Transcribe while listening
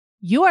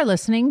You are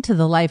listening to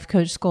the Life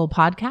Coach School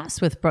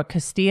podcast with Brooke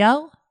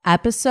Castillo,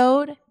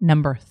 episode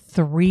number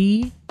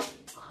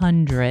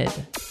 300.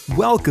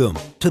 Welcome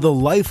to the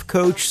Life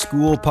Coach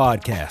School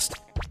podcast,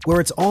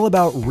 where it's all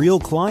about real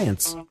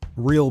clients,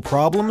 real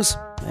problems,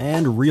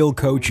 and real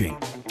coaching.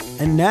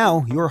 And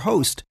now, your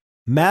host,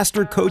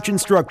 Master Coach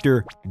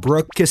Instructor,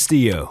 Brooke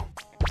Castillo.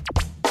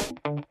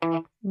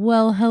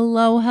 Well,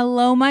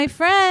 hello, my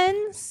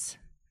friends.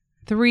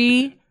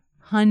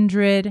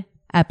 300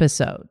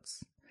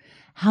 episodes.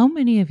 How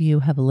many of you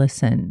have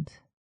listened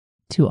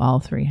to all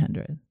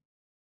 300?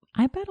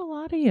 I bet a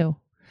lot of you.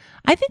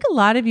 I think a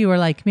lot of you are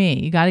like me.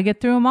 You got to get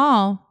through them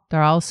all.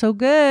 They're all so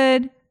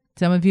good.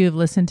 Some of you have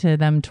listened to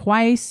them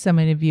twice. Some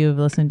of you have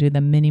listened to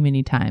them many,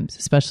 many times,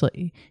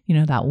 especially,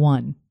 that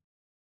one,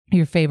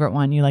 your favorite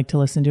one you like to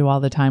listen to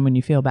all the time when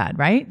you feel bad,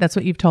 right? That's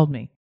what you've told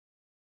me.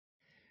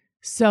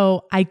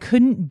 So I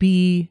couldn't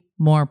be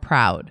more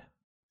proud.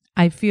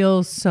 I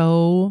feel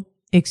so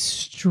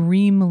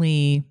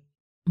extremely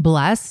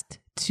blessed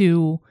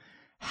to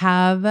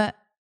have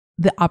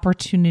the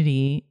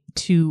opportunity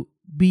to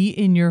be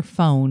in your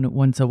phone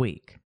once a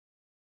week.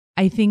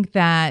 I think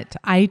that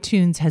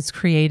iTunes has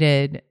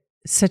created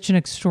such an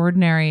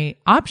extraordinary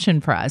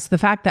option for us. The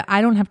fact that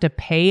I don't have to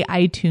pay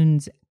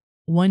iTunes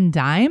one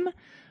dime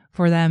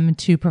for them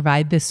to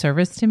provide this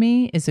service to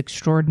me is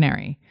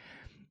extraordinary.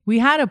 We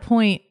had a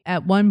point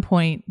at one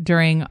point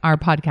during our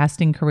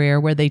podcasting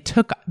career where they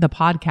took the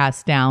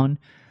podcast down.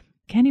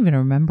 Can't even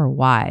remember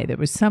why. There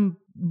was some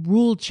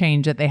rule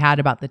change that they had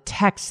about the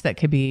text that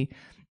could be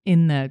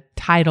in the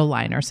title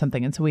line or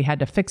something. And so we had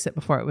to fix it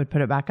before it would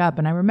put it back up.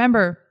 And I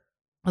remember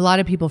a lot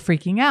of people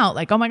freaking out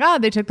like, oh my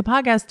God, they took the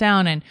podcast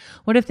down. And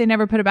what if they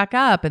never put it back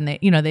up? And they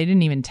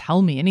didn't even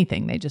tell me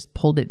anything. They just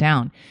pulled it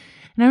down.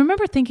 And I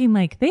remember thinking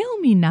like, they owe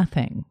me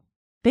nothing.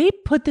 They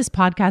put this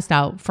podcast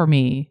out for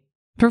me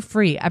for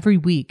free every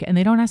week. And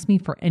they don't ask me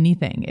for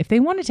anything. If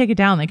they want to take it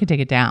down, they can take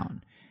it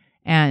down.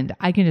 And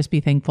I can just be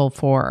thankful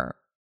for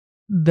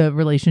the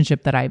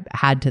relationship that I've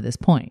had to this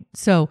point.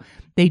 So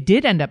they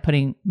did end up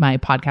putting my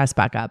podcast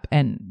back up,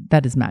 and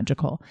that is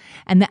magical.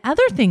 And the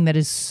other thing that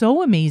is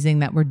so amazing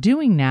that we're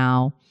doing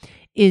now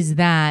is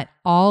that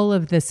all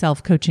of the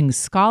Self-Coaching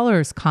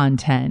Scholars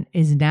content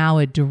is now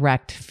a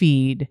direct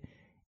feed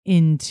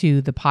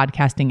into the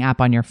podcasting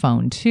app on your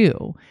phone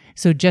too.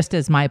 So just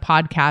as my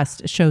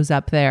podcast shows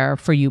up there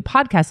for you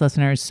podcast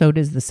listeners, so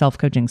does the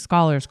Self-Coaching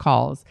Scholars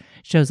calls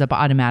shows up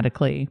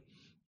automatically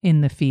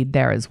in the feed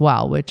there as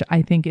well, which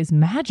I think is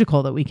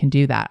magical that we can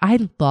do that.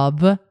 I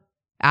love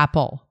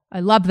Apple. I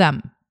love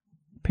them.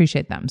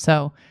 Appreciate them.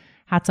 So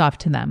hats off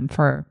to them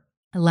for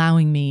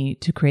allowing me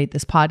to create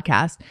this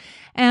podcast.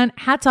 And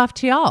hats off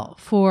to y'all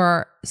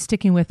for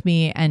sticking with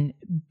me and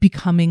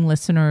becoming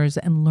listeners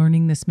and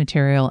learning this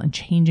material and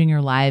changing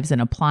your lives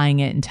and applying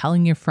it and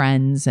telling your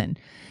friends. And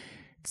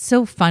it's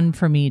so fun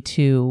for me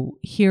to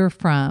hear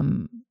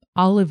from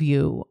all of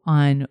you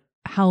on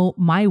how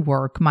my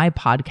work, my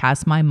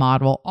podcast, my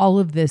model, all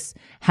of this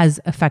has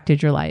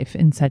affected your life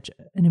in such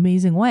an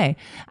amazing way.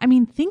 I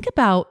mean, think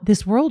about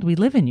this world we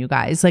live in, you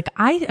guys. Like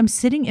I am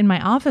sitting in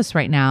my office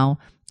right now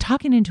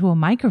talking into a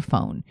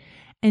microphone,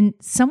 and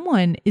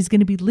someone is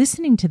going to be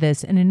listening to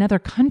this in another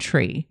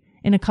country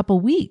in a couple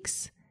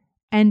weeks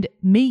and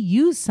may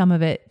use some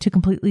of it to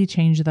completely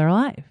change their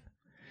life.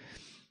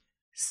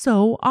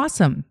 So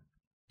awesome.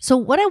 So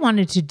what I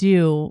wanted to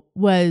do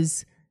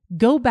was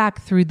go back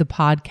through the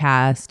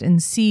podcast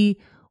and see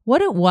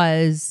what it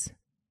was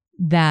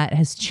that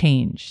has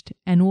changed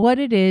and what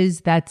it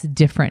is that's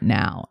different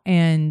now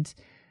and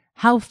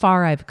how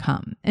far I've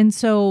come. And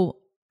so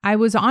I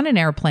was on an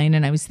airplane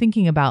and I was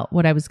thinking about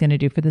what I was going to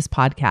do for this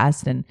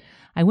podcast. And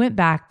I went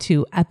back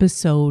to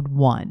episode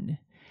 1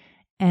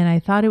 and I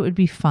thought it would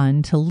be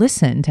fun to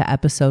listen to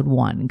episode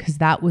 1 because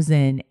that was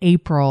in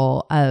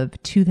April of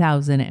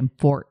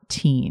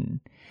 2014.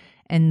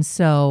 And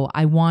so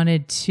I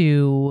wanted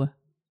to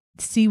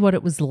see what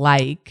it was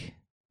like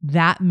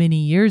that many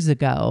years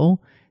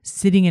ago,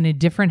 sitting in a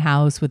different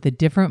house with a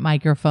different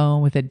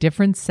microphone, with a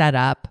different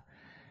setup,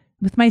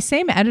 with my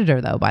same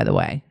editor though, by the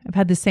way. I've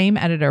had the same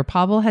editor.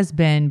 Pavel has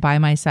been by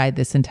my side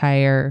this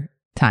entire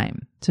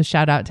time. So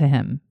shout out to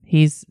him.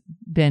 He's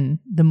been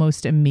the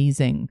most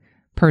amazing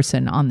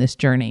person on this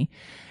journey.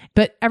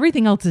 But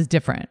everything else is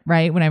different,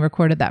 right? When I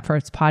recorded that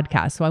first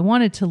podcast. So I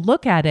wanted to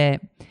look at it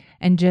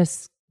and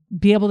just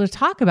be able to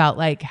talk about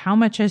like how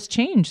much has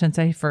changed since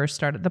I first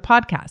started the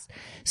podcast.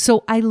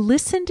 So I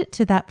listened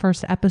to that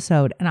first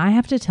episode and I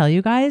have to tell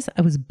you guys,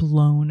 I was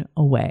blown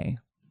away.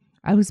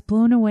 I was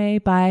blown away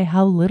by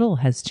how little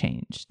has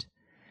changed,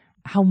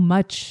 how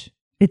much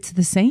it's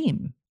the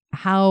same,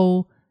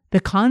 how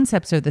the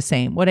concepts are the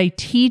same. What I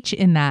teach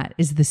in that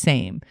is the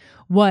same.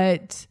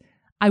 What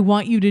I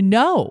want you to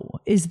know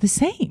is the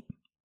same.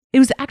 It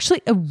was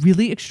actually a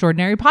really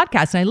extraordinary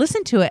podcast. And I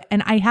listened to it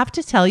and I have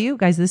to tell you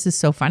guys, this is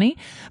so funny,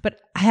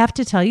 but I have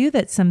to tell you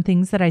that some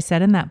things that I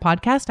said in that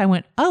podcast, I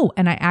went, oh,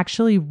 and I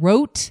actually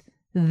wrote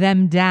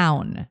them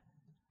down.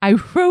 I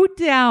wrote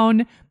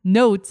down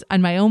notes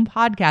on my own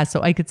podcast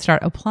so I could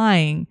start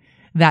applying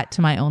that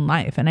to my own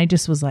life. And I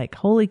just was like,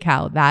 holy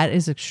cow, that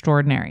is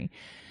extraordinary.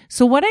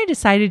 So what I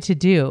decided to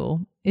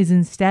do is,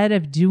 instead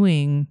of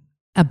doing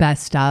a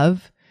best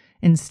of,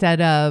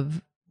 instead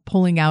of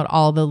pulling out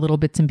all the little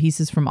bits and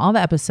pieces from all the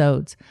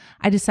episodes,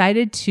 I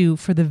decided to,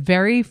 for the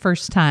very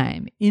first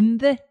time in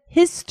the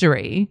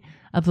history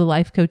of the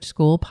Life Coach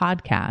School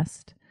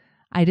podcast,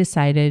 I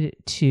decided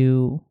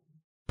to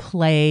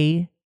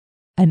play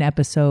an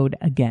episode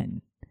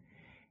again.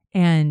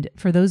 And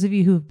for those of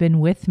you who've been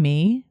with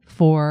me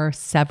for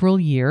several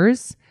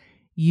years,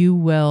 you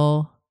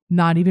will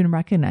not even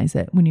recognize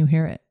it when you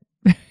hear it.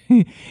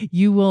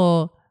 You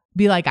will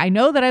be like, I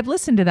know that I've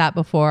listened to that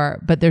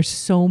before, but there's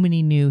so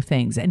many new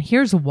things. And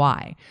here's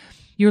why.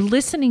 You're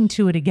listening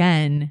to it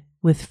again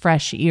with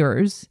fresh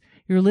ears.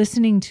 You're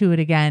listening to it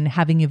again,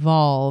 having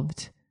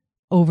evolved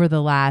over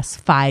the last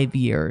 5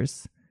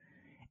 years.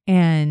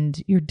 And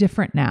you're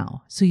different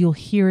now. So you'll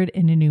hear it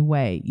in a new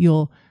way.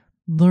 You'll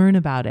learn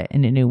about it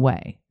in a new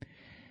way.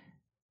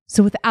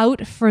 So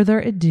without further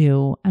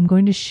ado, I'm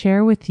going to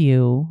share with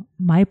you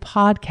my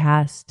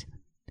podcast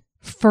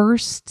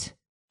first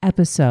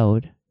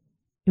episode.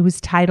 It was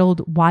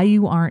titled Why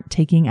You Aren't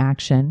Taking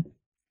Action.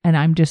 And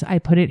I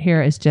put it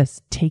here as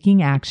just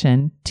Taking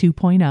Action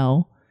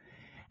 2.0.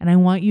 And I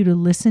want you to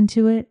listen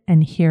to it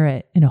and hear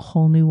it in a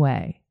whole new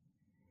way.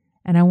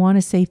 And I want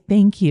to say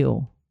thank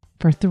you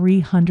for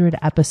 300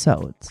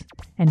 episodes.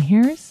 And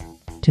here's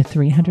to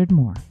 300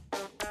 more.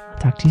 I'll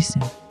talk to you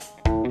soon.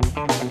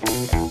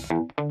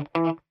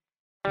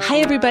 Hi,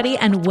 everybody,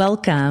 and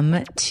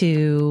welcome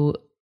to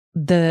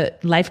the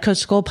Life Coach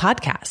School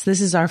podcast.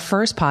 This is our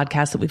first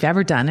podcast that we've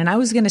ever done. And I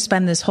was going to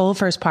spend this whole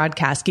first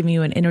podcast giving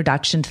you an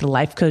introduction to the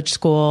Life Coach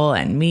School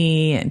and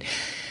me and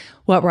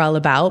what we're all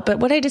about. But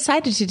what I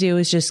decided to do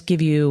is just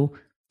give you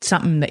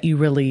something that you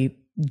really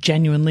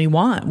genuinely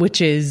want,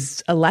 which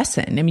is a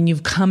lesson. I mean,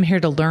 you've come here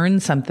to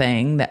learn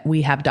something that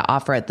we have to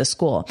offer at the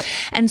school.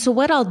 And so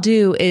what I'll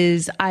do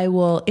is I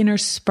will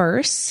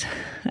intersperse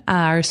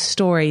our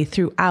story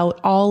throughout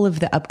all of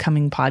the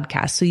upcoming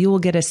podcasts. So you will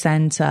get a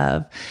sense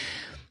of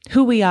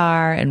who we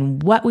are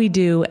and what we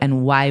do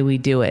and why we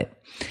do it.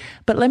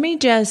 But let me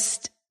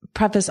just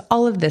preface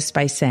all of this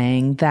by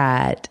saying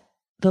that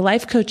the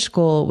Life Coach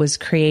School was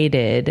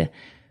created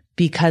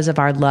because of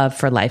our love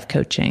for life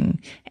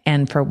coaching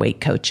and for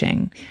weight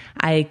coaching.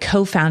 I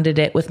co-founded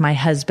it with my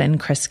husband,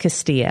 Chris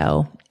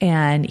Castillo,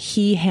 and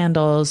he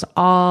handles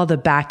all the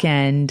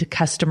back-end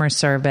customer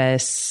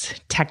service,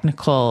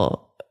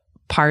 technical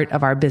part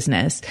of our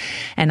business.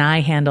 And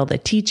I handle the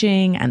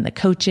teaching and the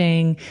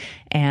coaching,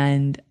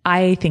 and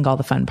I think all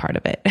the fun part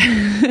of it.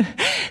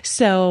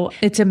 So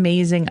it's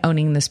amazing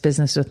owning this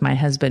business with my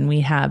husband.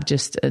 We have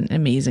just an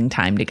amazing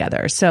time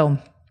together. So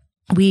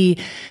we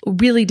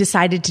really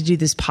decided to do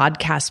this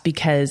podcast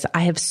because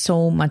I have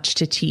so much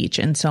to teach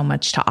and so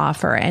much to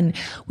offer. And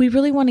we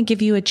really want to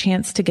give you a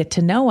chance to get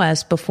to know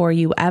us before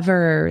you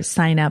ever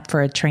sign up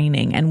for a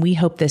training. And we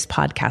hope this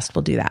podcast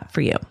will do that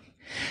for you.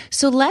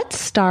 So let's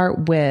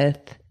start with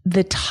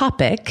the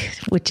topic,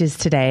 which is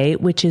today,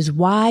 which is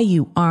why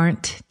you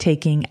aren't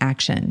taking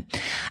action.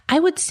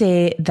 I would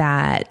say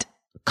that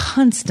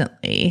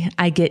constantly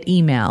I get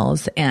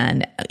emails,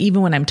 and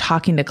even when I'm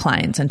talking to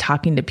clients and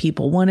talking to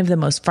people, one of the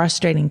most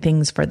frustrating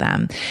things for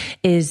them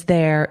is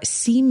their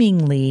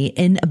seemingly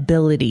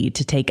inability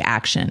to take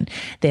action.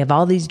 They have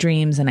all these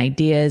dreams and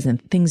ideas and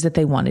things that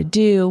they want to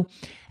do,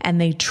 and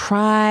they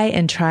try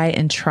and try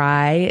and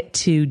try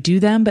to do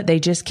them, but they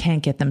just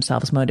can't get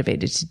themselves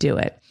motivated to do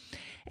it.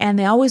 And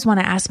they always want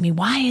to ask me,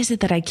 why is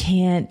it that I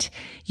can't,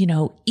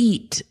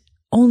 eat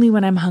only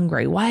when I'm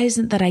hungry? Why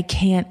isn't that I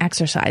can't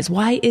exercise?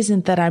 Why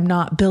isn't that I'm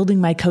not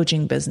building my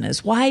coaching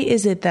business? Why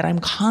is it that I'm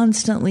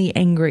constantly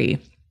angry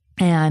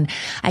and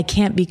I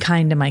can't be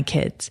kind to my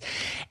kids?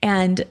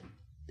 And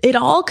it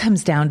all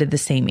comes down to the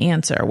same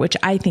answer, which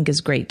I think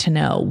is great to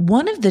know.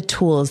 One of the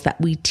tools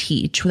that we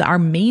teach, our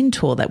main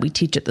tool that we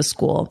teach at the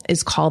school,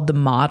 is called the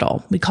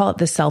model. We call it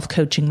the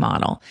self-coaching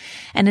model.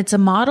 And it's a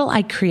model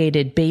I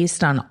created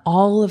based on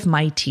all of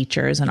my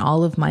teachers and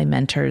all of my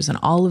mentors and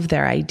all of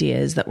their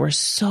ideas that were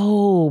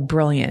so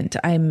brilliant.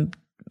 I'm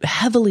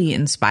heavily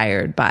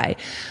inspired by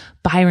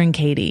Byron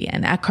Katie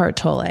and Eckhart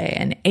Tolle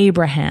and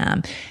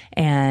Abraham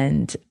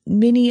and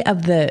many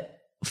of the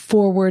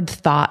forward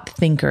thought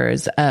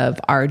thinkers of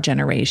our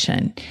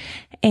generation.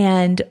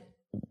 And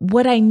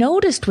what I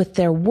noticed with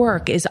their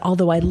work is,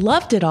 although I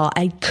loved it all,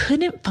 I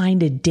couldn't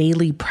find a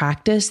daily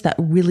practice that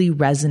really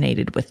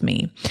resonated with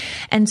me.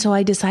 And so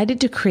I decided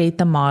to create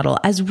the model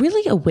as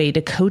really a way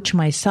to coach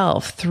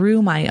myself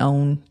through my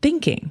own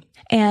thinking.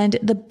 And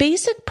the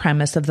basic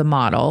premise of the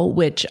model,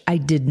 which I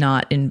did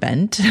not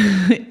invent,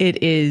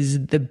 it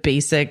is the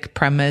basic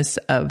premise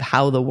of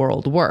how the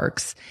world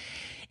works,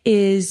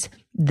 is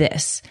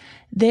this.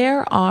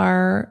 There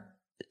are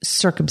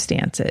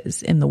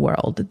circumstances in the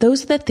world.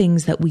 Those are the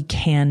things that we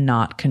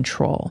cannot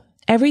control.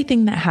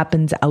 everything that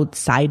happens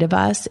outside of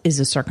us is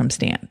a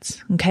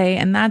circumstance. Okay.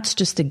 And that's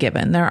just a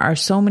given. There are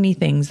so many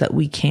things that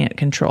we can't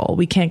control.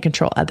 We can't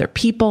control other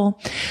people.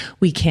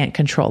 We can't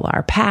control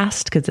our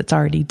past because it's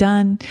already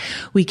done.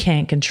 We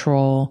can't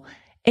control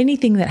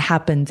anything that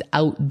happens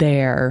out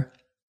there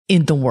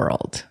in the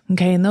world.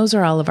 Okay. And those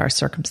are all of our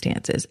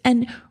circumstances.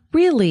 And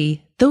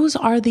really, those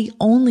are the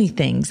only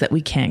things that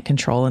we can't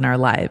control in our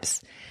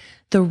lives.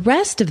 The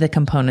rest of the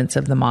components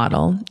of the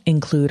model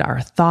include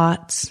our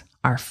thoughts,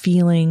 our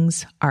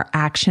feelings, our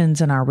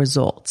actions, and our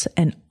results.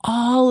 And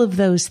all of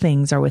those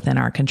things are within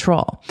our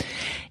control.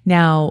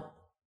 Now,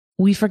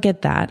 we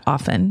forget that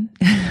often.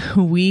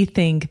 We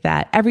think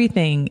that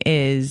everything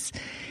is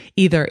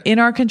either in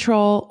our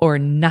control or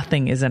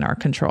nothing is in our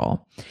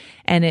control.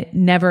 And it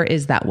never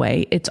is that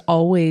way. It's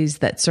always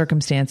that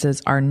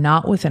circumstances are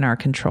not within our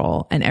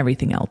control and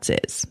everything else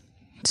is.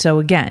 So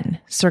again,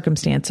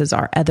 circumstances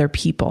are other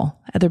people.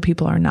 Other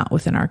people are not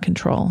within our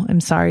control.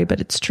 I'm sorry, but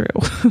it's true.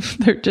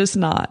 They're just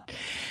not.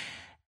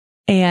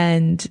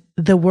 And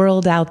the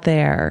world out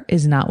there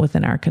is not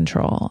within our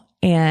control.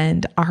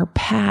 And our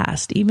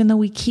past, even though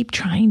we keep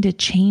trying to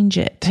change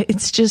it,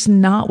 it's just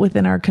not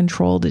within our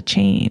control to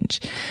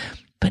change.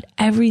 But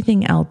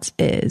everything else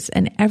is,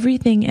 and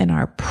everything in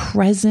our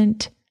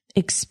present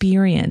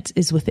experience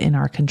is within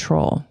our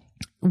control.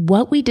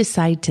 What we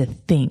decide to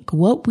think,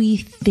 what we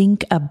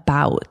think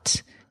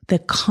about, the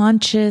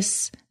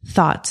conscious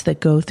thoughts that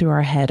go through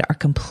our head are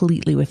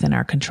completely within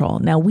our control.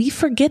 Now, we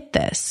forget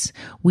this.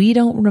 We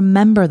don't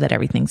remember that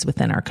everything's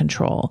within our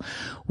control.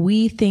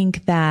 We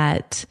think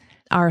that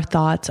our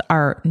thoughts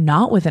are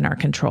not within our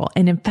control.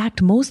 And in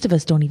fact, most of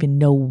us don't even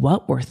know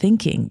what we're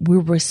thinking. We're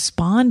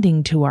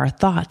responding to our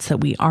thoughts that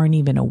we aren't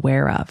even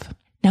aware of.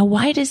 Now,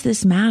 why does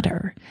this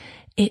matter?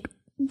 It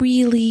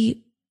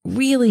really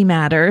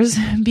matters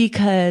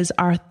because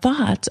our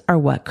thoughts are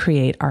what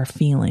create our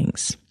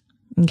feelings.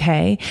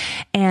 Okay.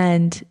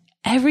 And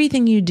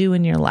everything you do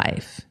in your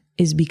life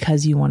is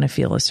because you want to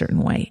feel a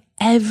certain way.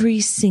 Every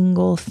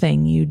single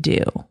thing you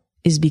do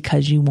is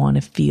because you want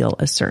to feel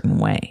a certain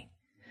way.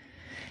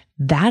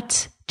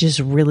 That's just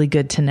really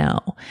good to know.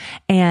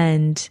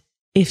 And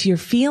if your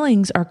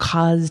feelings are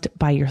caused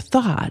by your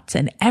thoughts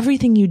and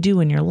everything you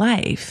do in your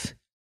life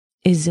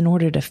is in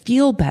order to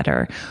feel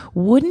better,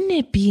 wouldn't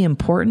it be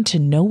important to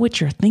know what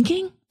you're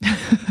thinking?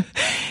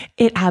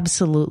 It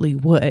absolutely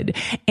would.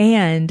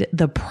 And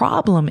the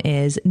problem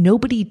is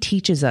nobody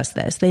teaches us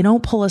this. They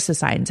don't pull us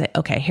aside and say,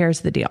 okay,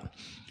 here's the deal.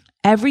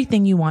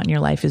 Everything you want in your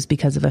life is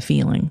because of a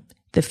feeling.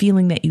 The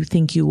feeling that you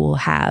think you will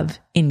have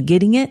in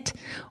getting it,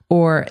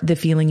 or the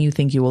feeling you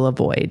think you will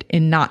avoid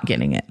in not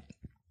getting it.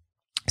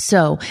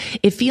 So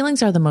if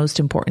feelings are the most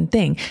important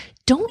thing,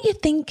 don't you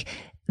think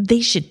they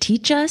should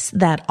teach us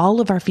that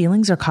all of our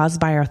feelings are caused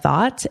by our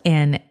thoughts,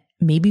 and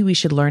maybe we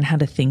should learn how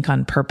to think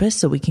on purpose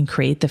so we can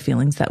create the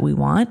feelings that we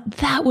want?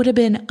 That would have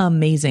been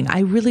amazing. I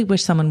really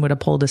wish someone would have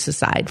pulled us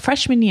aside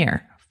freshman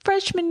year,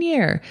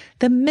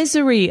 the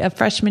misery of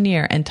freshman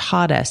year, and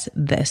taught us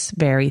this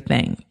very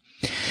thing.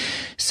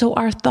 So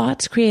our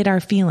thoughts create our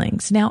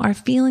feelings. Now, our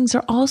feelings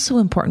are also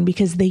important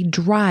because they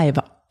drive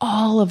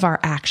all of our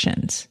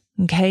actions.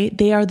 Okay.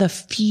 They are the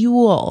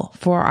fuel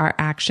for our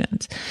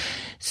actions.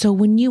 So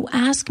when you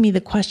ask me the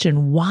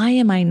question, why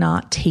am I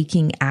not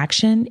taking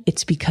action?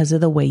 It's because of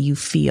the way you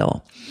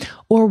feel.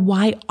 Or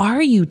why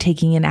are you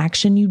taking an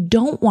action you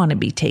don't want to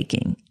be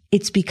taking?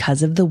 It's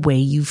because of the way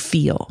you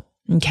feel.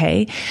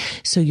 Okay.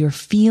 So your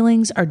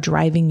feelings are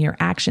driving your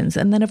actions.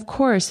 And then of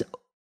course,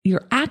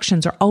 your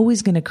actions are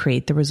always going to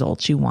create the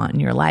results you want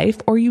in your life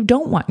or you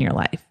don't want in your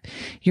life.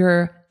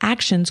 Your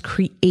actions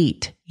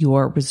create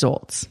your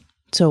results.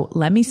 So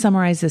let me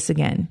summarize this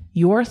again.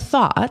 Your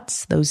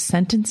thoughts, those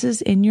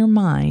sentences in your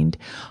mind,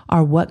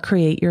 are what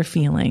create your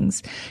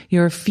feelings.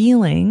 Your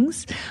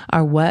feelings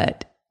are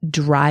what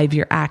drive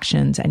your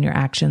actions, and your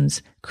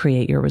actions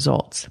create your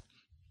results.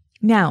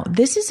 Now,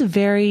 this is a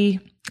very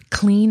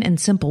clean and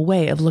simple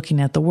way of looking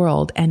at the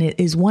world, and it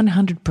is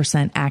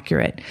 100%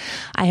 accurate.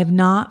 I have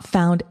not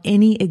found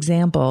any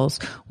examples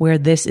where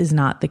this is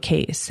not the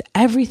case.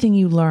 Everything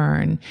you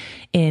learn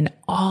in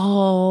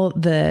all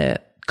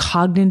the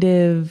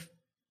cognitive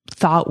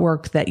thought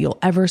work that you'll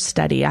ever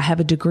study. I have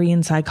a degree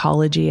in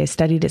psychology. I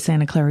studied at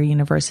Santa Clara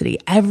University.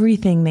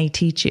 Everything they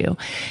teach you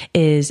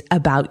is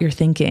about your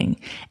thinking,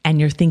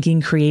 and your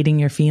thinking creating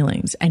your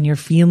feelings, and your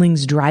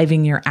feelings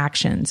driving your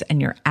actions,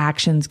 and your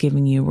actions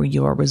giving you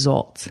your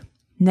results.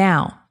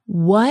 Now,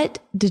 what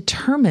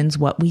determines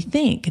what we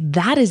think?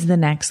 That is the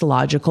next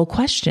logical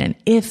question.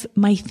 If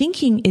my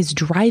thinking is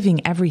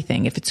driving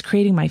everything, if it's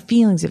creating my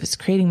feelings, if it's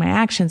creating my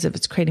actions, if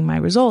it's creating my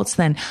results,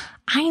 then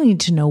I need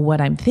to know what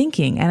I'm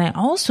thinking. And I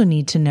also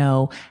need to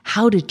know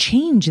how to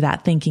change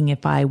that thinking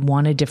if I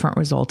want a different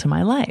result in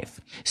my life.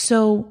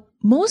 So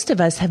most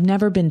of us have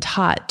never been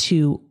taught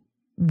to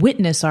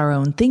witness our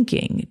own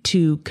thinking,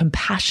 to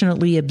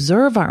compassionately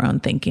observe our own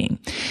thinking.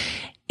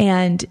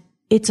 And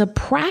it's a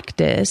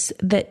practice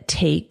that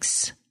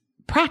takes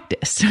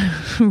practice,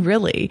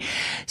 really.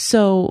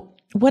 So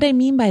what I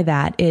mean by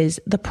that is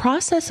the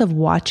process of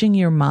watching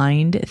your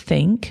mind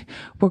think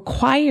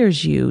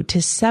requires you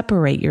to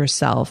separate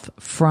yourself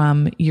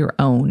from your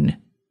own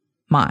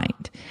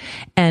mind.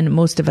 And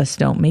most of us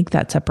don't make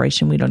that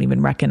separation. We don't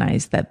even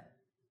recognize that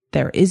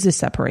there is a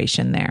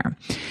separation there.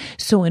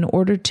 So in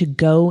order to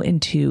go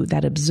into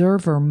that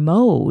observer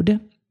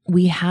mode,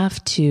 we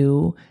have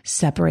to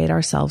separate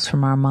ourselves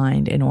from our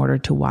mind in order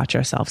to watch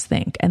ourselves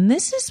think. And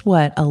this is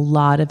what a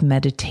lot of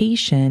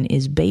meditation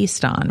is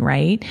based on,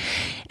 right?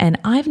 And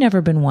I've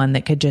never been one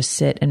that could just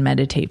sit and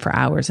meditate for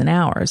hours and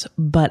hours,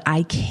 but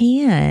I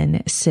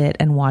can sit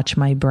and watch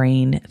my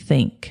brain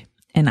think.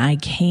 And I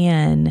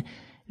can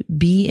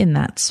be in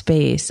that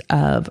space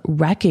of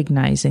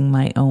recognizing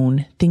my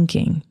own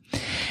thinking.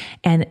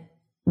 And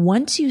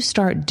once you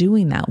start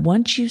doing that,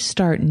 once you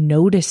start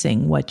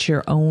noticing what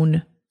your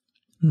own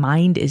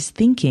mind is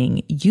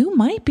thinking, you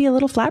might be a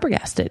little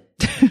flabbergasted.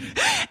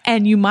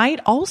 And you might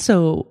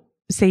also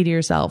say to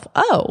yourself,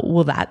 oh,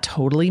 well, that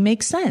totally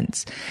makes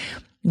sense.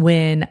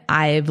 When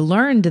I've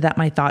learned that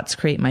my thoughts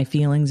create my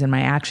feelings and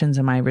my actions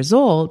and my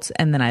results,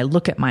 and then I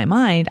look at my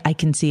mind, I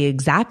can see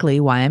exactly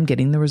why I'm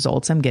getting the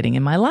results I'm getting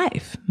in my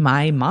life.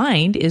 My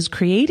mind is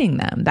creating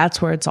them.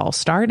 That's where it's all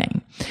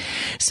starting.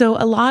 So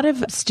a lot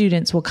of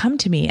students will come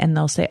to me and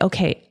they'll say,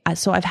 okay,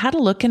 so I've had a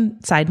look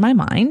inside my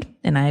mind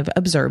and I've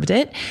observed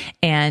it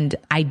and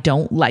I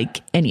don't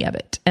like any of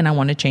it and I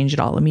want to change it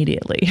all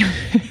immediately.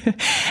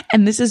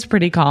 And this is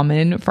pretty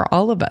common for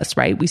all of us,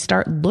 right? We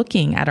start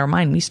looking at our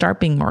mind, we start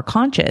being more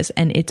conscious,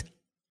 and it's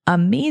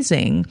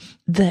amazing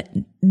the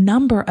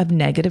number of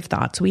negative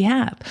thoughts we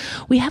have.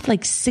 We have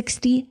like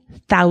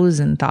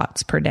 60,000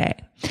 thoughts per day.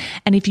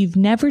 And if you've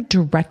never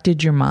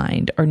directed your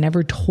mind or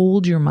never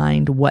told your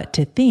mind what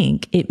to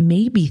think, it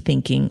may be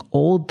thinking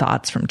old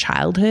thoughts from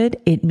childhood.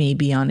 It may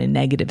be on a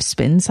negative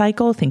spin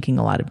cycle, thinking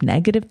a lot of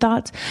negative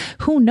thoughts.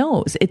 Who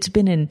knows? It's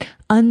been an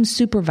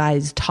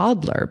unsupervised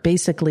toddler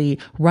basically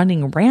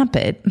running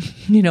rampant.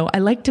 I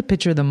like to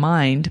picture the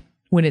mind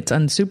when it's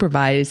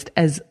unsupervised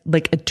as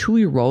like a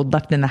 2-year-old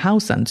left in the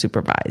house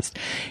unsupervised.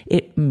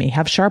 It may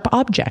have sharp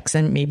objects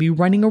and maybe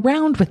running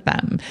around with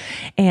them.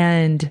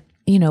 And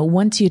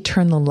once you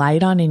turn the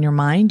light on in your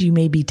mind, you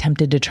may be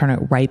tempted to turn it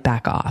right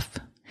back off.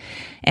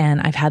 And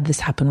I've had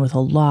this happen with a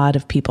lot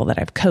of people that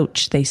I've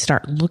coached. They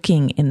start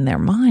looking in their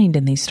mind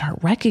and they start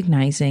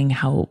recognizing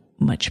how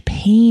much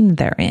pain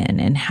they're in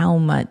and how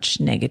much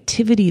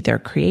negativity they're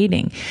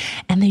creating.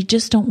 And they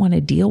just don't want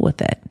to deal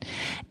with it.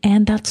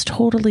 And that's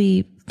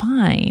totally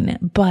fine,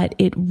 but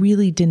it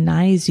really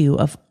denies you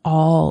of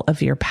all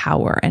of your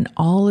power and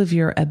all of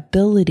your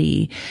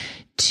ability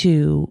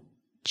to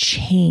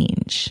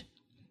change.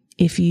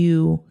 If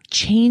you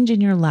change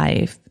in your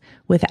life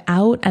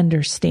without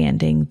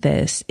understanding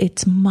this,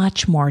 it's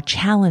much more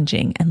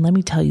challenging. And let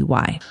me tell you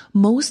why.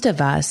 Most of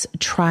us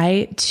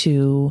try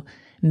to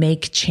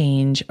make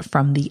change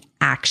from the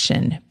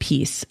action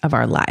piece of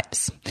our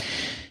lives.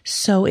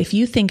 So if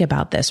you think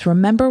about this,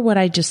 remember what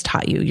I just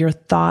taught you. Your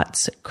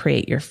thoughts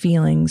create your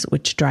feelings,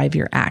 which drive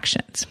your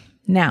actions.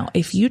 Now,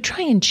 if you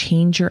try and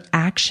change your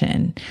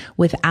action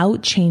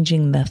without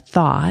changing the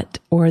thought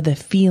or the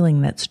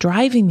feeling that's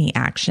driving the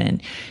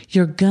action,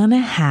 you're going to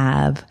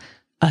have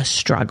a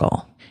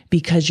struggle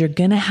because you're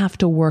going to have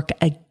to work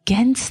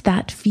against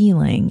that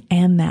feeling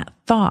and that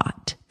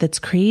thought that's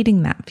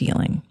creating that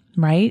feeling.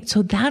 Right?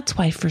 So that's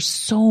why for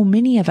so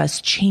many of us,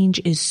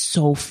 change is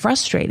so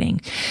frustrating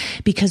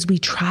because we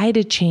try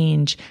to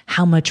change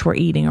how much we're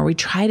eating, or we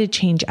try to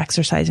change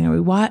exercising,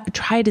 or we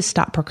try to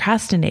stop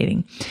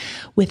procrastinating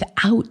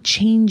without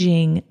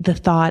changing the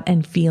thought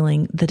and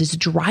feeling that is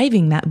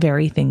driving that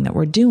very thing that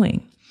we're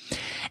doing.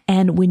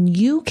 And when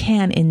you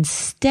can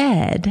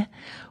instead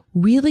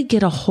really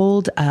get a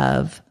hold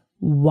of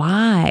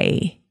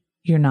why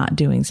you're not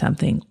doing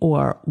something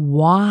or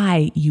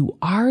why you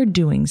are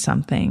doing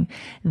something,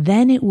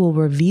 then it will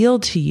reveal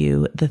to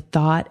you the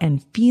thought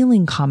and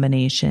feeling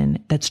combination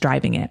that's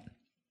driving it.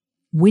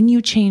 When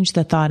you change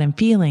the thought and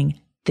feeling,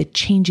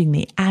 changing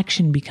the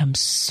action becomes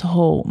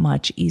so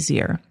much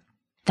easier.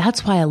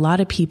 That's why a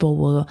lot of people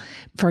will,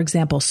 for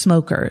example,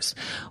 smokers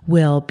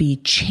will be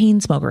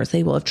chain smokers.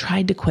 They will have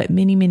tried to quit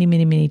many, many,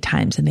 many, many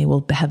times, and they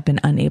will have been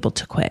unable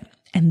to quit.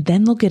 And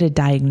then they'll get a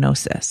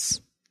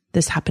diagnosis.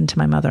 This happened to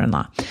my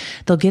mother-in-law.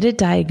 They'll get a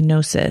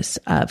diagnosis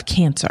of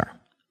cancer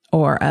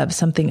or of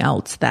something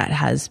else that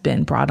has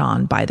been brought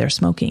on by their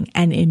smoking.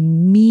 And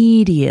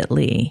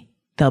immediately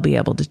they'll be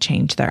able to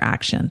change their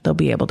action. They'll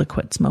be able to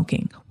quit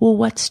smoking. Well,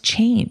 what's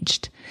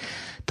changed?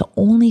 The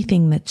only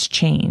thing that's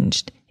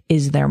changed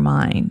is their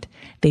mind.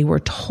 They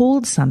were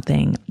told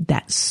something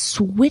that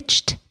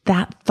switched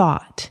that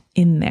thought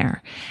in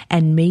there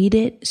and made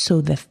it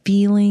so the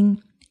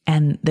feeling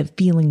and the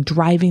feeling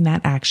driving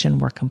that action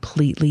were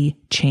completely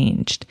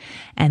changed.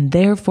 And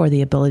therefore,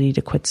 the ability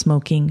to quit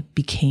smoking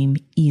became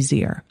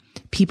easier.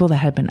 People that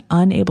had been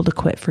unable to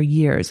quit for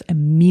years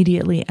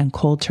immediately and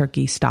cold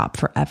turkey stopped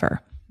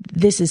forever.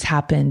 This has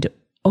happened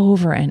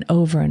over and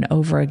over and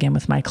over again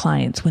with my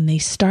clients, when they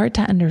start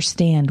to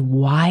understand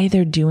why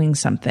they're doing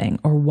something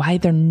or why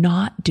they're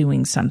not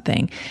doing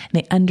something,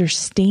 they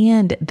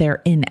understand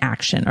their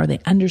inaction, or they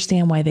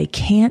understand why they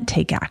can't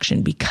take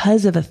action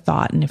because of a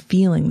thought and a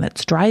feeling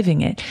that's driving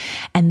it,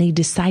 and they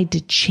decide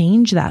to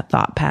change that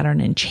thought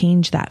pattern and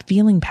change that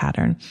feeling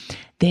pattern,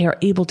 they are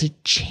able to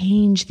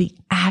change the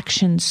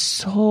action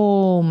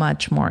so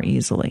much more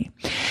easily.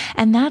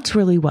 And that's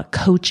really what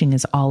coaching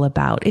is all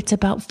about. It's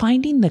about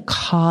finding the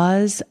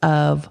cause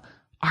of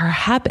our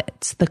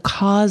habits, the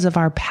cause of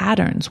our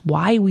patterns,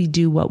 why we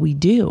do what we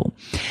do.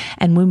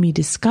 And when we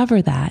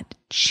discover that,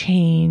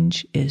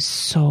 change is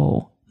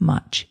so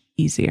much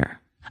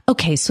easier.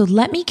 Okay, so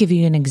let me give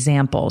you an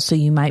example so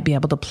you might be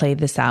able to play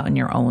this out in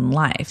your own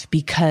life,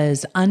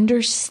 because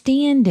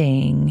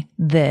understanding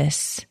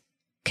this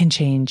can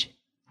change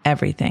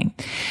everything.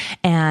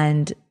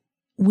 And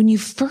when you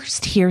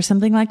first hear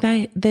something like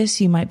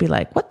this, you might be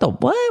like, what?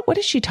 What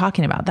is she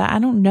talking about? That I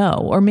don't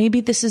know. Or maybe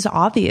this is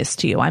obvious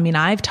to you. I mean,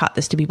 I've taught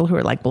this to people who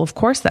are like, well, of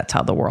course that's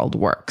how the world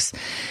works.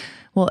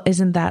 Well,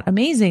 isn't that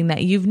amazing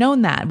that you've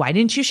known that? Why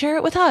didn't you share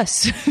it with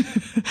us?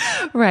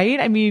 Right?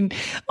 I mean,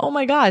 oh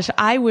my gosh,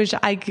 I wish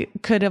I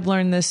could have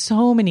learned this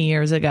so many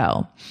years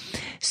ago.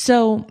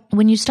 So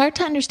when you start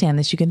to understand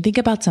this, you can think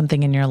about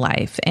something in your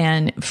life.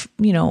 And,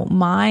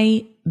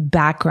 my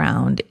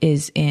background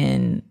is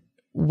in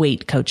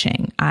weight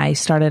coaching. I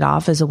started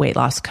off as a weight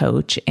loss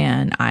coach,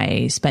 and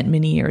I spent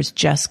many years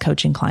just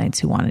coaching clients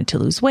who wanted to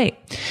lose weight.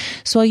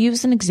 So I'll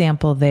use an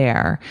example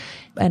there.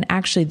 And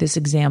actually, this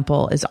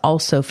example is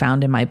also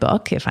found in my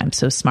book, If I'm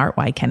So Smart,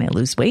 Why Can't I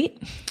Lose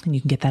Weight? And you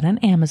can get that on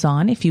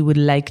Amazon if you would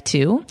like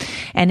to.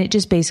 And it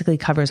just basically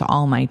covers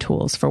all my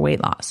tools for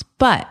weight loss.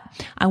 But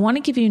I want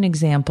to give you an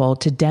example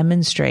to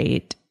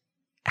demonstrate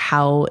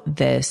how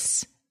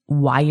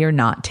why you're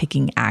not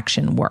taking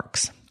action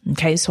works.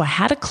 Okay. So I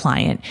had a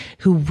client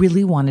who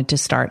really wanted to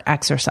start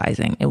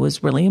exercising. It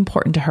was really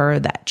important to her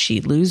that she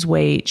lose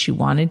weight. She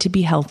wanted to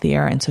be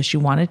healthier. And so she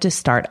wanted to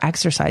start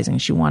exercising.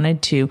 She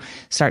wanted to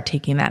start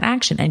taking that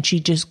action, and she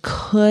just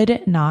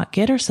could not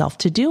get herself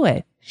to do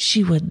it.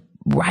 She would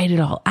write it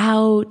all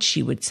out.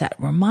 She would set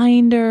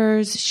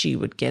reminders. She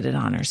would get it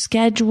on her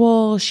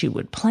schedule. She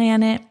would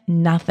plan it.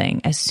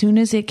 Nothing. As soon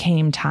as it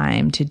came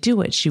time to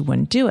do it, she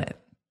wouldn't do it.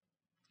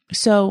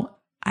 So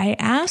I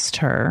asked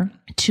her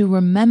to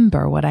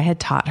remember what I had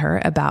taught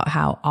her about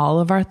how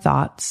all of our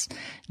thoughts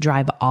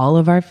drive all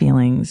of our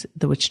feelings,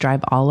 which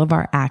drive all of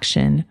our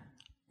action,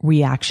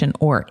 reaction,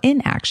 or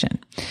inaction.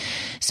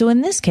 So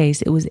in this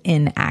case, it was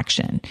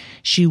inaction.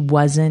 She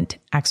wasn't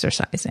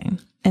exercising.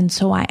 And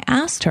so I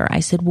asked her, I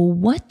said, well,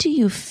 what do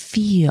you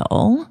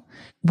feel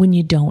when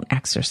you don't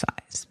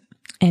exercise?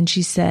 And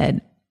she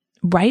said,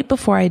 right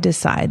before I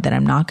decide that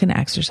I'm not going to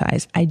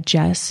exercise, I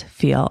just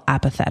feel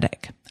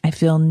apathetic. I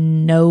feel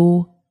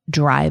no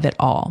drive at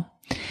all.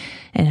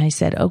 And I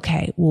said,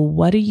 okay, well,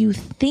 what are you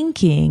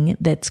thinking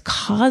that's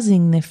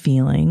causing the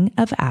feeling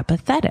of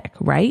apathetic,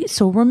 right?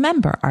 So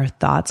remember, our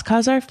thoughts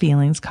cause our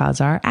feelings, cause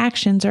our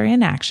actions or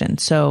inaction.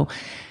 So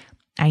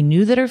I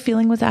knew that her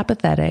feeling was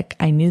apathetic.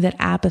 I knew that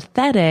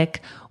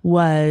apathetic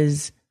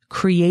was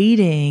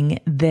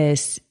creating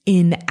this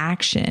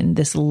inaction,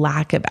 this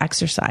lack of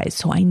exercise.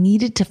 So I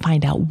needed to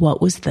find out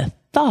what was the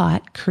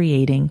thought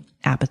creating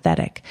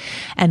apathetic.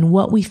 And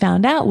what we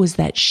found out was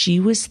that she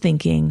was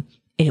thinking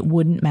it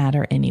wouldn't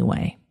matter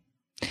anyway.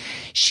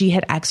 She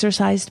had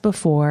exercised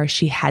before.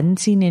 She hadn't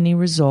seen any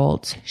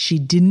results. She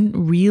didn't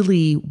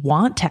really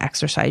want to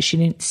exercise. She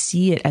didn't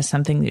see it as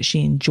something that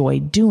she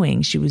enjoyed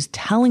doing. She was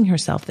telling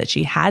herself that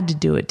she had to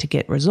do it to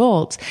get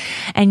results.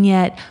 And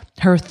yet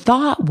her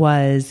thought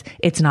was,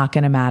 it's not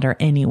going to matter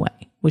anyway,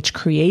 which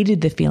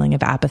created the feeling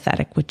of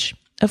apathetic, which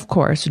of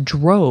course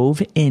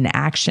drove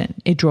inaction.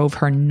 It drove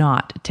her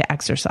not to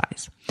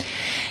exercise.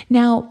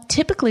 Now,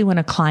 typically when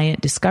a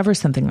client discovers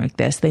something like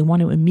this, they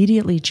want to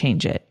immediately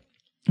change it.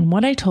 And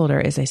what I told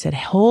her is I said,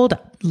 hold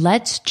up,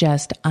 let's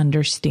just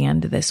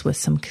understand this with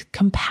some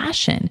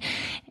compassion.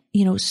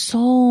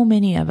 So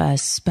many of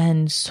us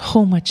spend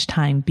so much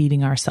time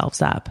beating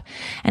ourselves up.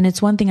 And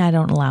it's one thing I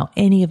don't allow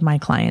any of my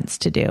clients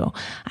to do.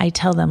 I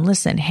tell them,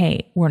 listen,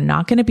 hey, we're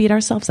not going to beat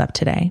ourselves up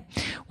today.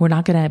 We're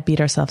not going to beat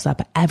ourselves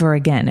up ever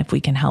again if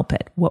we can help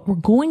it. What we're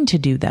going to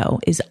do though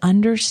is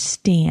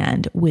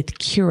understand with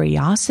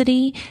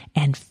curiosity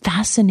and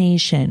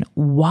fascination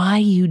why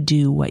you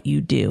do what you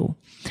do.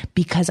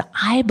 Because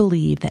I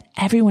believe that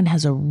everyone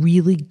has a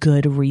really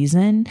good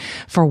reason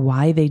for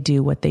why they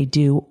do what they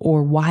do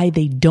or why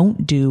they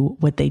don't do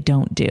what they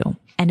don't do.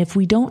 And if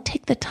we don't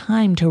take the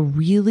time to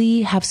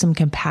really have some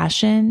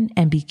compassion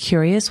and be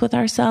curious with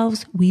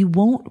ourselves, we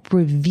won't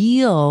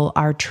reveal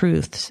our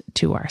truths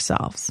to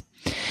ourselves.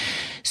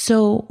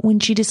 So when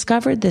she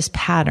discovered this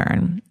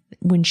pattern,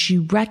 when she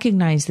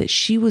recognized that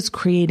she was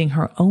creating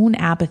her own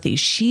apathy,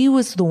 she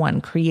was the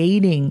one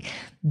creating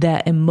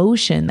the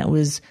emotion that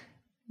was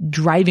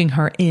driving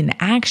her in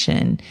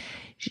action,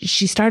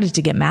 she started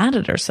to get mad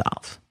at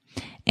herself.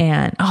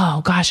 And,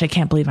 oh gosh, I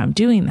can't believe I'm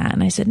doing that.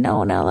 And I said,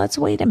 no, let's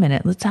wait a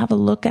minute. Let's have a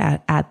look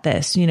at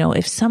this.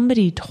 If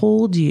somebody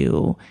told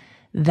you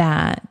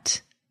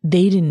that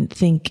they didn't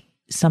think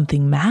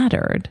something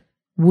mattered,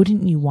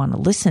 wouldn't you want to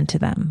listen to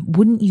them?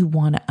 Wouldn't you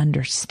want to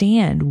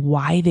understand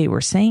why they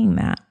were saying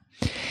that?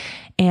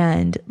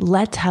 And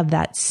let's have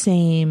that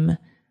same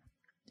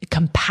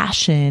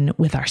compassion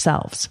with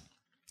ourselves.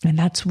 And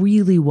that's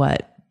really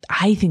what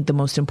I think the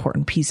most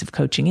important piece of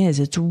coaching is.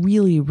 It's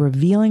really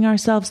revealing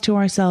ourselves to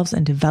ourselves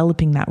and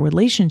developing that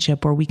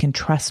relationship where we can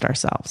trust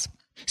ourselves.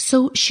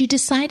 So she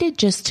decided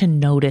just to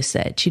notice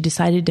it. She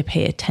decided to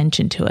pay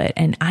attention to it.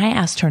 And I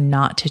asked her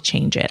not to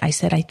change it. I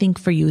said, I think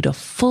for you to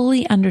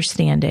fully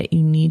understand it,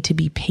 you need to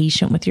be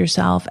patient with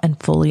yourself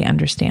and fully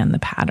understand the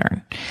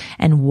pattern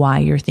and why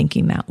you're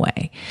thinking that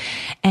way.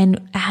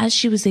 And as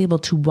she was able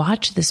to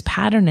watch this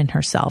pattern in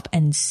herself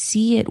and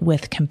see it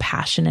with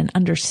compassion and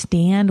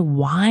understand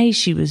why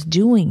she was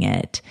doing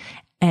it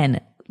and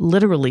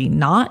literally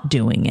not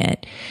doing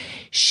it,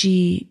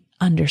 she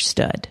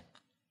understood.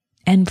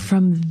 And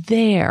from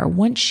there,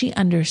 once she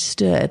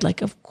understood,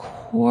 like, of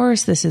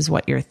course, this is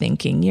what you're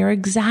thinking. You're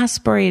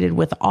exasperated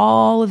with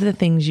all of the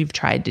things you've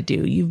tried to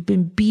do. You've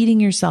been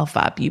beating yourself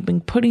up. You've been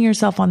putting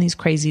yourself on these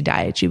crazy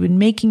diets. You've been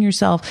making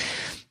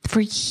yourself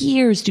for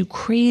years do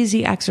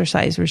crazy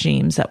exercise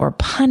regimes that were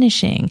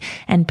punishing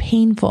and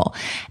painful.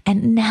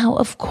 And now,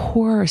 of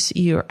course,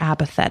 you're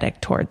apathetic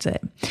towards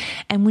it.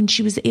 And when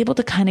she was able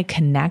to kind of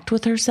connect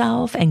with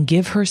herself and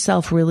give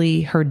herself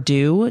really her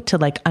due to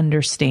like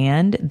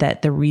understand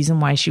that the reason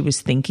why she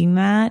was thinking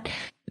that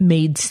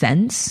made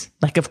sense.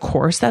 Like, of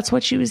course, that's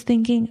what she was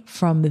thinking.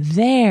 From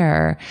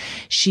there,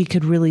 she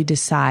could really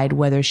decide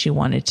whether she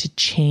wanted to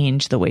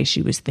change the way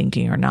she was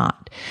thinking or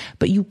not.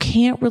 But you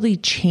can't really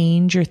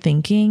change your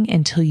thinking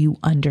until you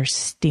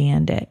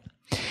understand it.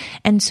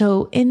 And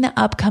so in the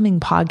upcoming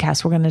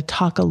podcast, we're going to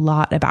talk a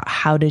lot about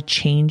how to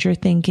change your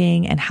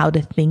thinking and how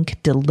to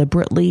think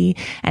deliberately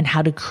and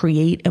how to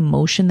create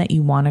emotion that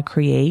you want to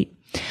create.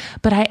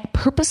 But I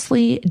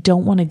purposely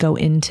don't want to go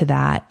into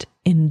that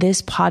in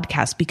this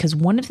podcast, because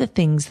one of the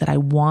things that I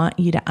want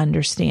you to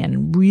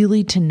understand,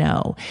 really to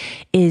know,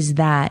 is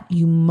that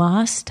you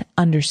must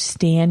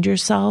understand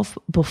yourself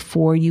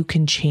before you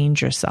can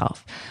change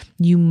yourself.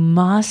 You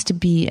must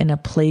be in a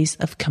place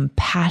of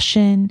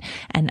compassion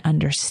and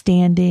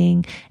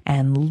understanding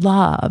and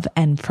love.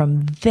 And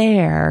from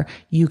there,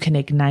 you can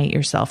ignite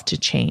yourself to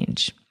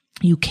change.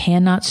 You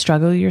cannot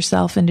struggle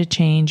yourself into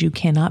change. You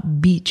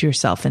cannot beat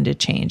yourself into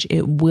change.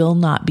 It will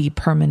not be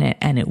permanent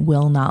and it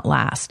will not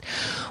last.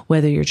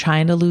 Whether you're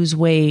trying to lose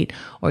weight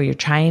or you're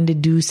trying to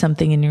do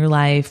something in your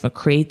life or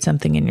create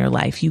something in your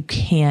life, you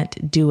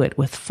can't do it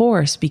with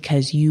force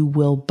because you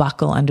will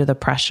buckle under the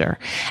pressure.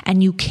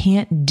 And you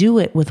can't do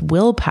it with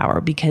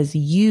willpower because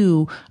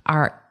you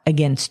are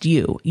against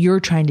you.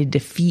 You're trying to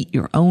defeat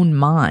your own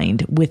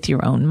mind with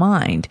your own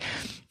mind.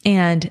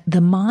 And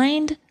the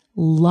mind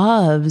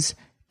loves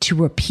to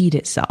repeat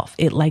itself.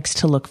 It likes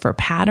to look for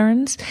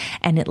patterns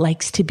and it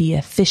likes to be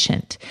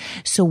efficient.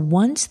 So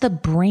once the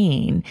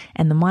brain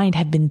and the mind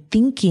have been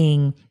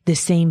thinking the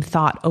same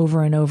thought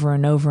over and over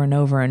and over and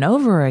over and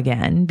over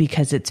again,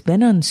 because it's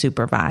been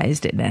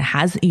unsupervised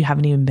and you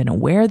haven't even been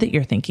aware that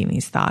you're thinking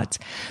these thoughts,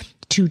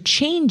 to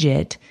change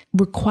it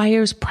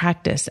requires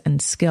practice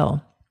and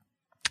skill.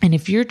 And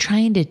if you're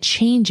trying to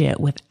change it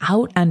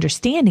without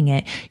understanding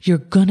it, you're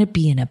going to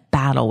be in a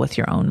battle with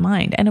your own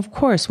mind. And of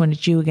course, when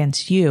it's you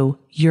against you,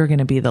 you're going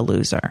to be the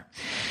loser.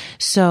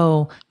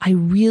 So I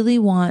really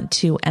want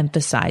to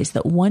emphasize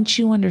that once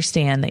you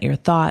understand that your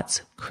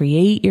thoughts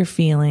create your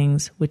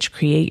feelings, which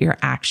create your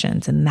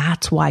actions, and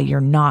that's why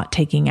you're not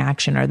taking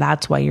action, or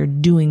that's why you're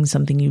doing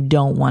something you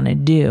don't want to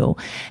do,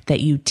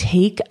 that you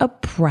take a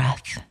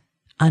breath,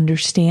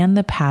 understand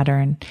the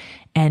pattern,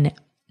 and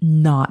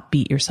not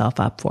beat yourself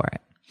up for it.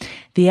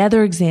 The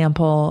other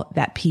example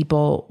that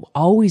people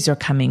always are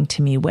coming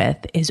to me with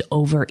is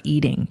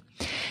overeating.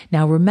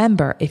 Now,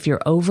 remember, if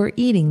you're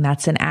overeating,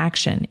 that's an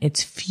action.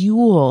 It's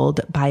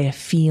fueled by a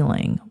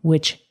feeling,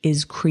 which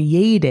is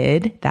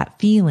created, that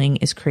feeling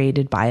is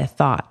created by a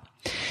thought.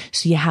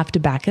 So you have to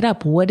back it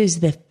up. What is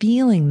the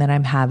feeling that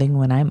I'm having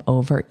when I'm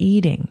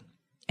overeating?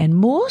 And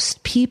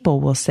most people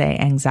will say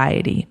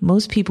anxiety.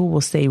 Most people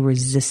will say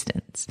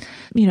resistance.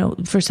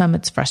 For some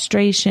it's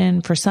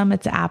frustration. For some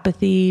it's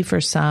apathy. For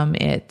some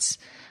it's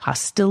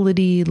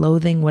hostility,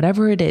 loathing,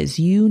 whatever it is.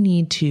 You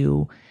need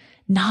to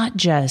not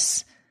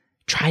just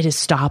try to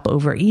stop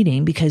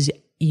overeating because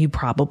you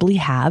probably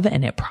have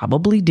and it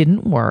probably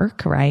didn't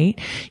work, right?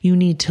 You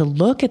need to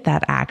look at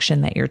that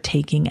action that you're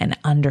taking and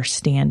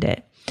understand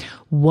it.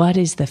 What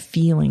is the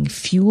feeling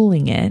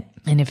fueling it?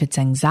 And if it's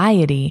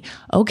anxiety,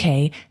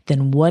 okay,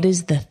 then what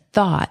is the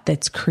thought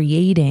that's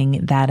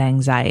creating that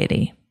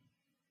anxiety,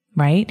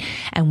 right?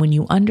 And when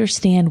you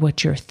understand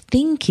what you're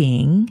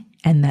thinking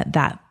and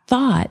that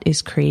thought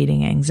is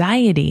creating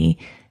anxiety,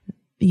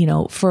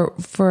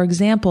 for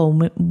example,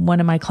 one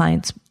of my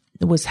clients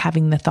was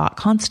having the thought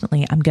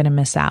constantly, I'm going to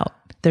miss out.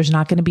 There's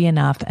not going to be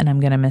enough and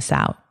I'm going to miss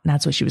out. And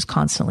that's what she was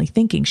constantly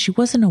thinking. She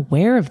wasn't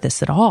aware of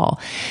this at all.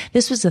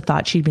 This was a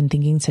thought she'd been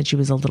thinking since she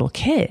was a little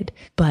kid,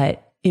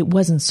 but it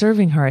wasn't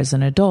serving her as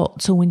an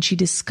adult. So when she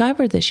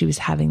discovered that she was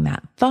having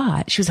that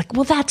thought, she was like,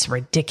 well, that's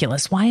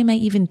ridiculous. Why am I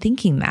even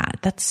thinking that?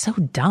 That's so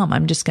dumb.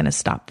 I'm just going to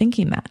stop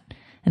thinking that.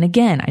 And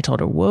again, I told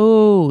her,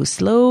 whoa,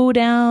 slow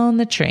down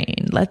the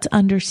train. Let's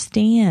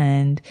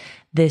understand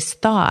this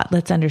thought.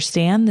 Let's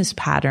understand this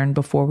pattern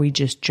before we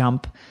just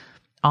jump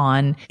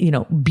on,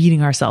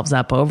 beating ourselves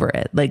up over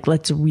it. Like,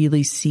 let's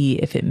really see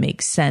if it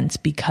makes sense,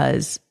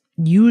 because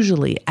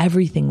usually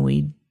everything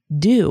we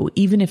do,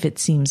 even if it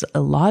seems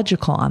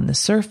illogical on the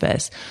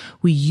surface,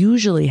 we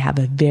usually have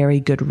a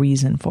very good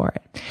reason for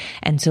it.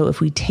 And so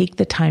if we take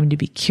the time to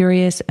be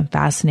curious and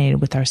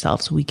fascinated with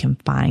ourselves, we can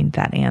find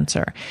that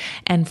answer.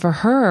 And for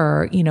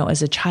her,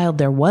 as a child,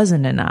 there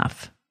wasn't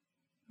enough,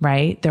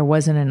 right? There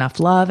wasn't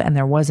enough love and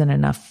there wasn't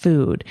enough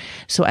food.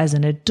 So as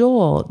an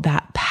adult,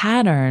 that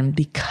pattern,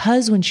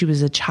 because when she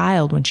was a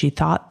child, when she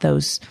thought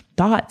those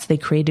thoughts, they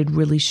created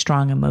really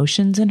strong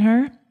emotions in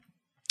her.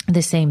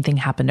 The same thing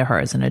happened to her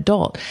as an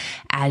adult.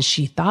 As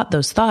she thought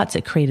those thoughts,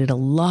 it created a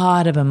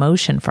lot of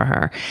emotion for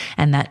her,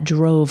 and that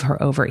drove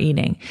her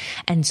overeating.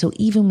 And so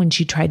even when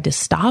she tried to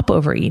stop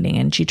overeating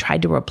and she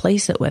tried to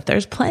replace it with,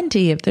 there's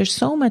plenty, if there's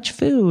so much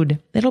food,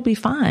 it'll be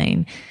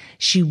fine,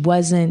 she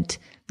wasn't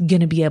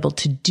going to be able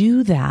to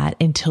do that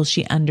until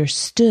she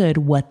understood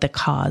what the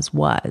cause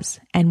was.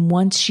 And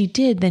once she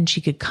did, then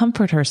she could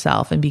comfort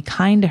herself and be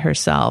kind to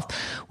herself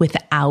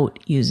without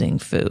using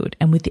food.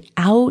 And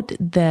without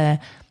the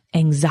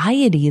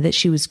anxiety that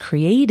she was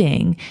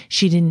creating,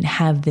 she didn't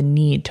have the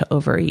need to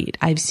overeat.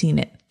 I've seen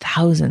it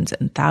thousands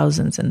and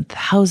thousands and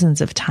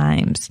thousands of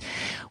times.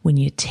 When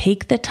you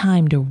take the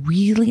time to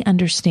really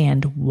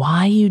understand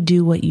why you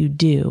do what you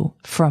do,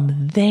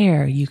 from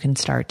there you can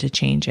start to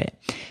change it.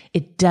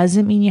 It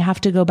doesn't mean you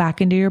have to go back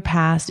into your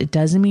past. It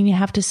doesn't mean you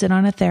have to sit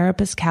on a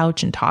therapist's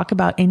couch and talk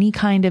about any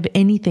kind of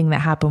anything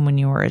that happened when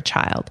you were a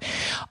child.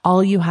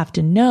 All you have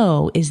to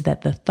know is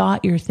that the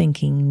thought you're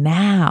thinking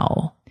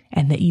now,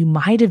 and that you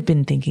might have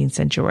been thinking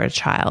since you were a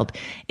child,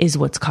 is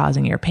what's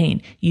causing your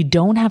pain. You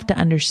don't have to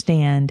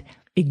understand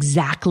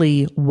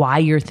exactly why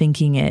you're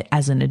thinking it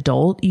as an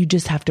adult. You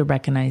just have to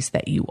recognize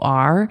that you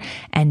are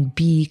and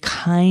be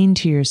kind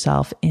to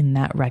yourself in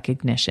that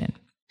recognition.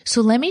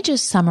 So let me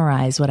just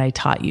summarize what I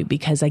taught you,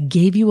 because I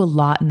gave you a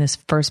lot in this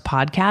first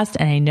podcast.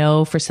 And I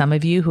know for some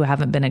of you who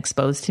haven't been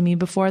exposed to me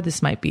before,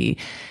 this might be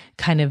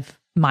kind of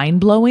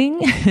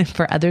mind-blowing.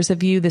 For others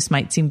of you, this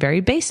might seem very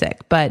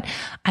basic, but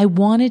I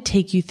want to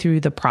take you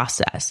through the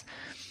process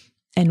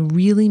and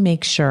really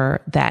make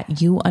sure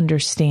that you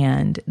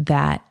understand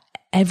that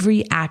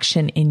every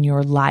action in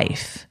your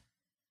life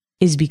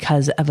is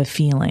because of a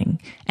feeling,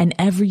 and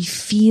every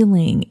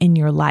feeling in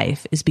your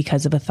life is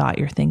because of a thought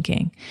you're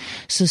thinking.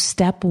 So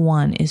step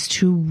one is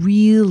to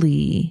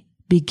really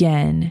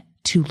begin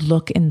to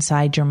look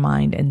inside your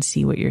mind and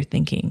see what you're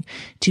thinking,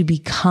 to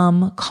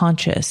become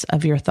conscious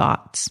of your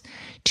thoughts,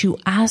 to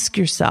ask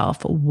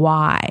yourself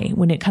why.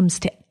 When it comes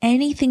to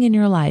anything in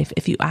your life,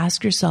 if you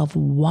ask yourself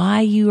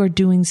why you are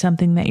doing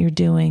something that you're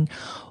doing,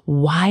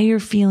 why you're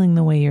feeling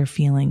the way you're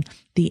feeling,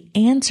 the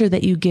answer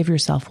that you give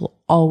yourself will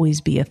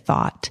always be a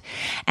thought.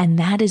 And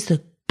that is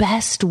the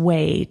best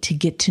way to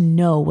get to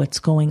know what's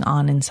going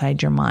on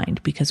inside your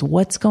mind, because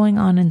what's going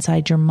on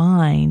inside your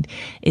mind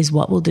is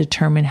what will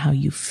determine how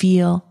you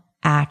feel,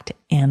 act,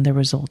 and the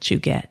results you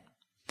get.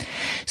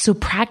 So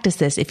practice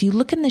this. If you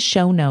look in the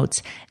show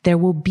notes, there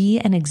will be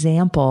an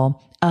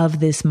example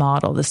of this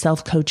model, the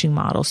self-coaching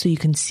model, so you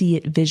can see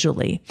it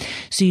visually.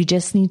 So you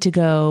just need to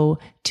go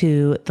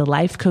to the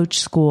Life Coach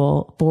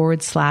School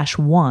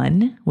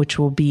 /1, which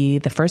will be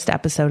the first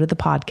episode of the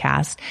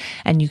podcast.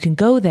 And you can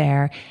go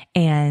there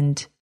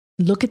and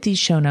look at these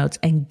show notes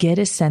and get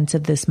a sense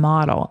of this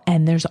model.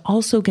 And there's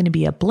also going to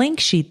be a blank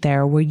sheet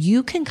there where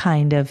you can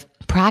kind of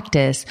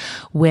practice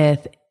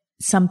with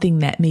something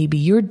that maybe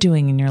you're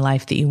doing in your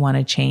life that you want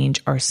to change,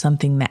 or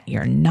something that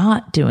you're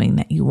not doing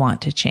that you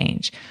want to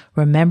change.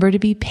 Remember to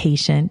be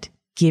patient.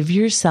 Give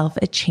yourself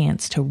a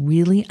chance to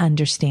really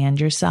understand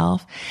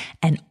yourself,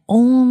 and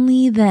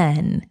only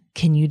then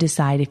can you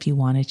decide if you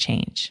want to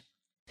change.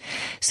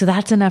 So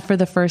that's enough for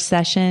the first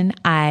session.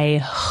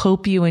 I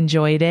hope you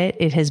enjoyed it.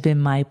 It has been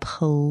my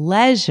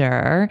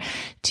pleasure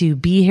to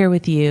be here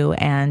with you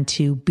and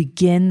to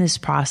begin this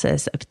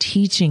process of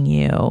teaching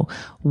you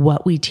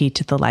what we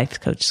teach at the Life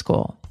Coach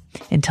School.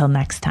 Until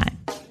next time.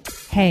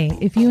 Hey,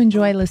 if you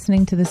enjoy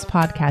listening to this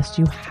podcast,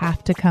 you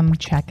have to come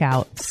check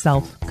out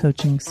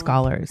Self-Coaching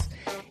Scholars.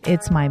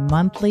 It's my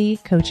monthly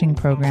coaching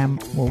program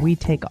where we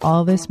take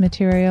all this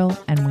material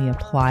and we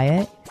apply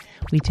it.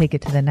 We take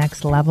it to the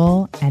next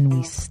level and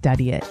we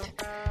study it.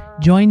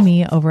 Join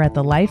me over at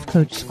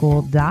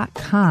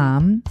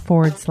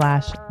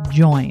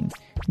thelifecoachschool.com/join.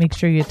 Make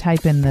sure you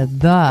type in the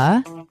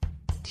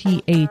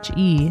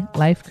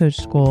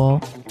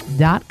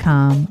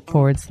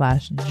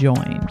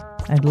lifecoachschool.com/join.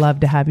 I'd love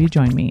to have you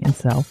join me in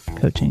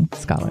Self-Coaching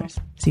Scholars.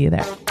 See you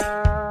there.